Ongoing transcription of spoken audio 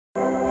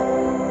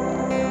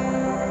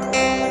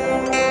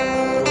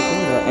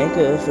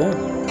Anchor FM.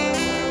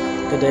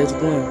 Good day to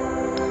Gwen.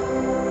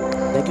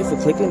 Thank you for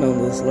clicking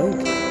on this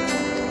link.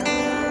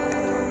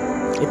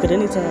 If at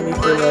any time you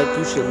feel like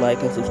you should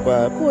like and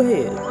subscribe, go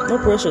ahead. No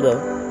pressure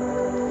though.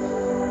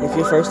 If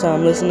you're first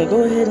time listening,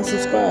 go ahead and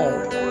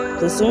subscribe.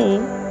 Because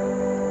soon,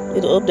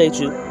 it'll update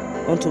you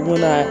onto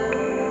when I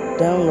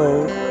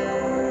download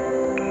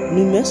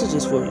new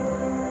messages for you.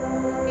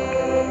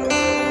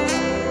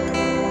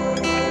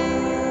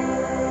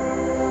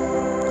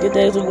 Good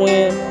day to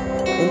Gwen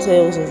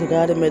entails of a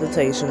guided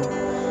meditation.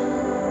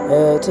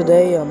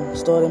 Today I'm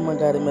starting my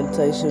guided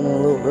meditation a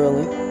little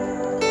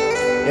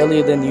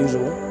earlier than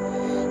usual.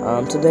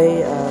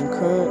 Today I'm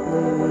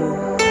currently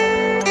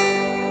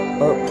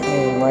up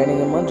and writing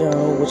in my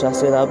journal, which I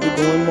said I'll be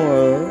doing more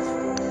of.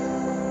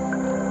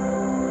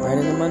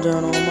 Writing in my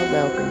journal on my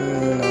balcony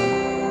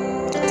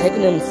and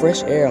taking in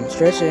fresh air. I'm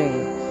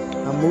stretching.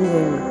 I'm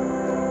moving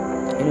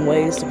in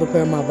ways to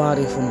prepare my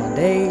body for my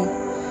day.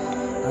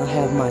 I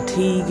have my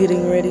tea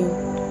getting ready.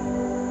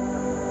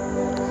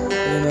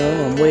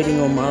 I'm waiting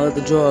on my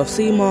other jar of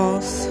sea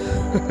moss.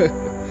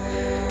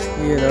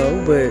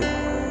 But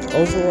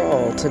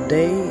overall,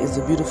 today is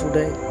a beautiful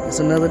day. It's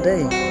another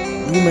day.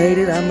 You made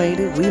it, I made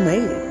it, we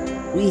made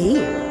it. We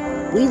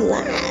here. We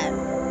live.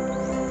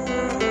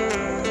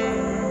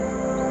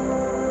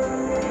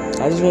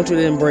 I just want you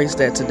to embrace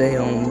that today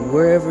on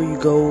wherever you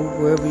go,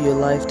 wherever your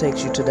life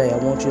takes you today. I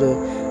want you to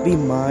be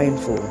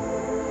mindful.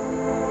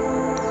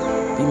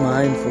 Be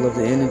mindful of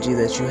the energy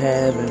that you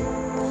have and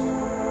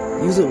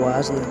use it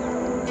wisely.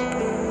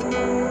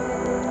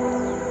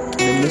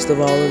 In the midst of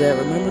all of that,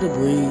 remember to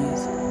breathe.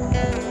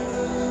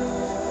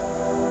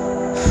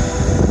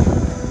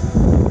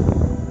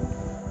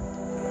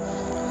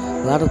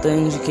 A lot of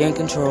things you can't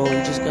control,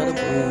 you just gotta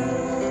breathe.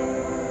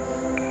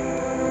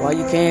 While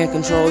you can't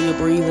control your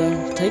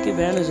breathing, take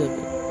advantage of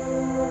it.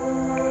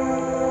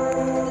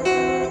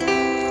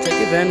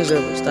 Take advantage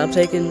of it. Stop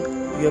taking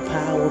your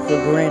power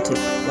for granted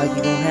like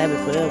you're gonna have it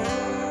forever.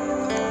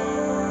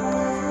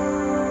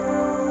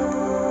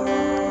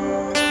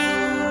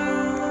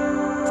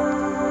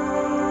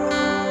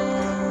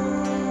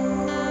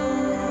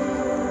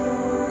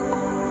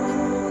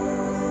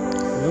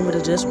 Remember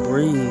to just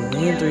breathe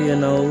in through your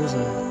nose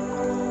and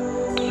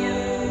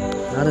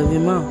out of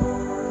your mouth.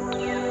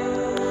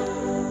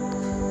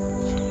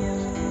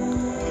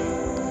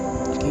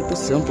 Keep it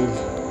simple.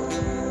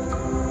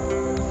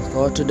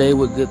 Start today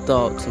with good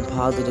thoughts and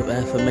positive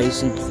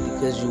affirmations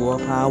because you are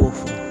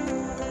powerful.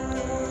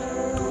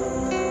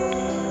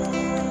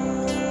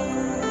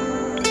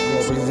 You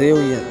are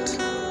resilient.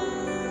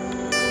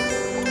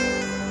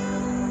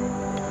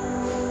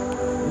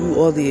 You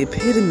are the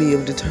epitome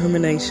of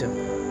determination.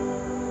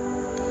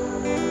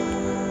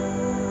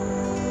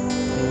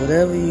 And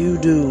whatever you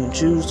do,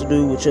 choose to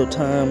do with your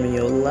time and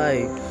your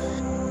life,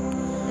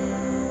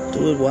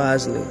 do it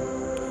wisely.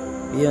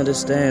 Be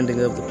understanding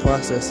of the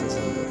processes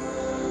and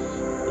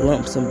the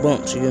lumps and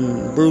bumps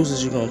and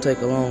bruises you're going to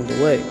take along the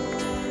way.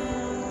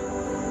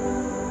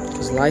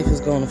 Because life is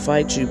going to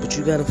fight you, but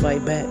you got to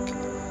fight back.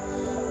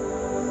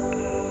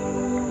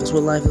 That's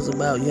what life is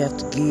about. You have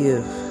to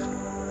give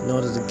in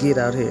order to get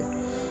out here.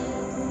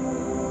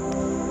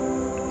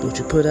 What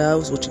you put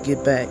out is what you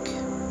get back.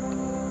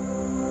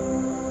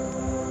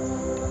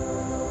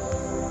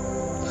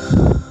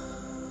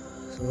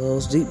 So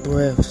those deep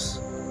breaths.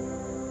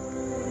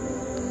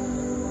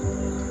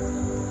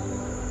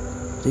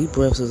 Deep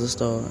breaths is a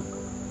start.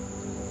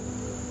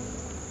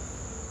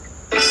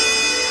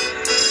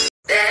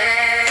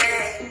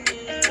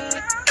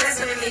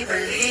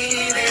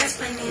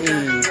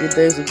 Good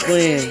days with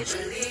Gwen.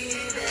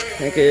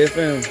 Anchor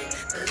FM.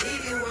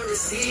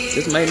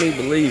 Just made me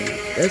believe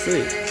it. That's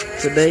it.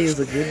 Today is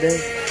a good day.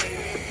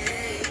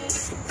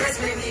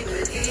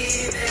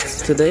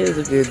 Today is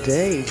a good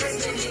day.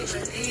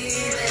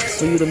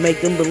 For you to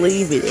make them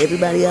believe it.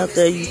 Everybody out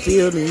there you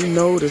feel and you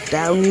know that's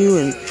doubting you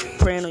and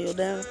praying on your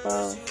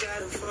downfall,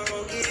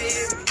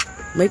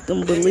 make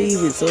them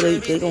believe it so they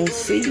gonna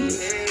see it.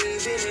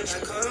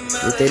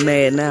 If they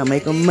mad now,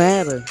 make them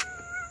madder.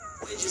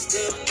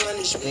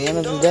 At the end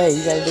of the day,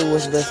 you gotta do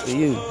what's best for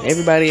you.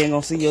 Everybody ain't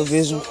gonna see your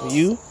vision for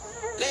you,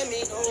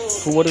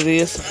 for what it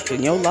is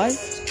in your life.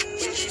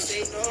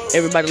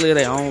 Everybody live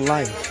their own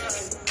life.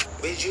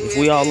 If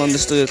we all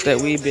understood that,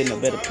 we'd be in a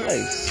better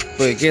place.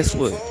 But guess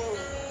what?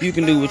 You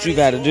can do what you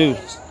gotta do,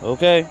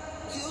 okay?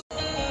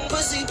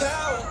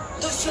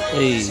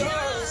 Hey,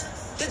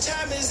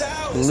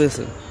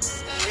 listen,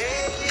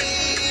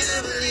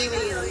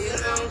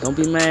 don't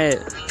be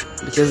mad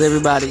because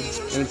everybody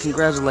ain't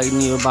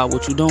congratulating you about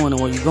what you're doing and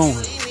where you're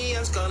going.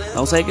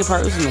 Don't take it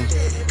personal.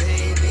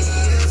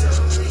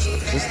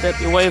 Just step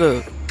your weight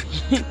up.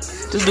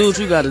 Just do what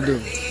you gotta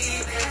do.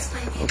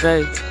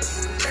 Okay?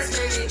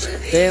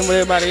 Damn what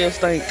everybody else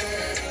think.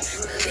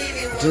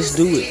 Just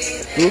do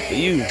it. Do it for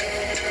you.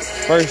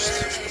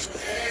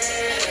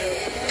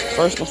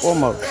 First and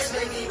foremost.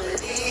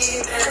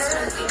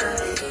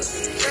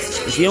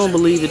 If you don't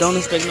believe it, don't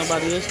expect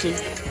nobody else to.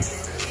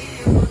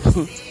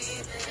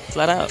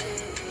 Flat out.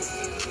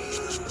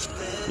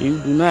 You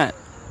do not.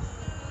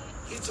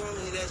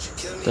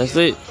 That's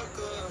it.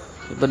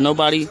 But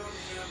nobody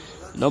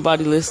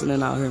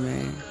listening out here,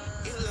 man.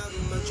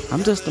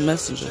 I'm just a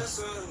messenger.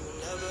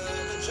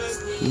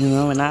 You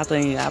know, and I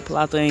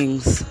apply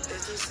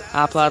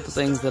the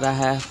things that I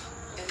have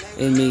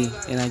in me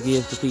and I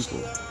give to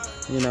people.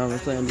 You know what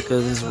I'm saying?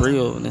 Because it's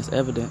real and it's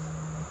evident.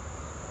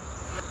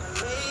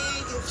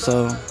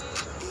 So,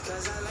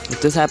 if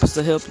this happens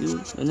to help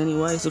you in any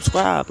way,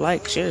 subscribe,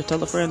 like, share,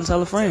 tell a friend,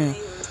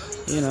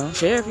 You know,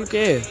 share if you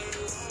care.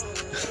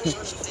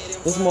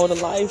 There's more to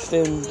life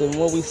than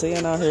what we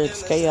seeing out here.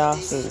 It's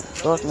chaos and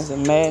darkness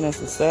and madness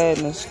and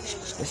sadness.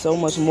 There's so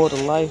much more to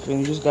life,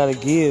 and you just gotta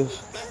give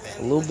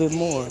a little bit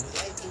more.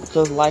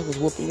 Because life is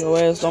whooping your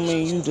ass, don't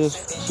mean you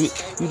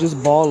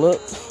just ball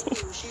up.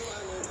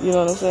 You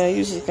know what I'm saying?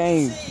 You just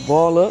can't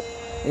ball up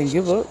and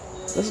give up.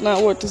 That's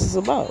not what this is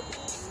about.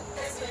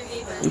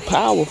 You're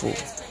powerful.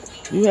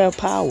 You have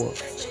power.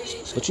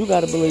 But you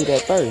gotta believe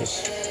that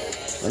first.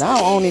 And I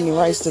don't own any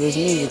rights to this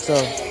music, so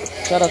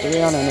shout out to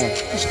Rihanna and them.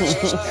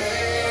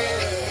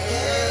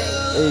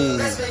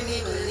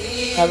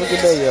 Hey. Have a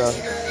good day, y'all.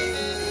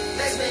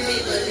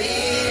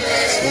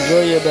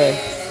 Enjoy your day.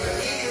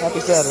 Happy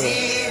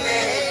Saturday.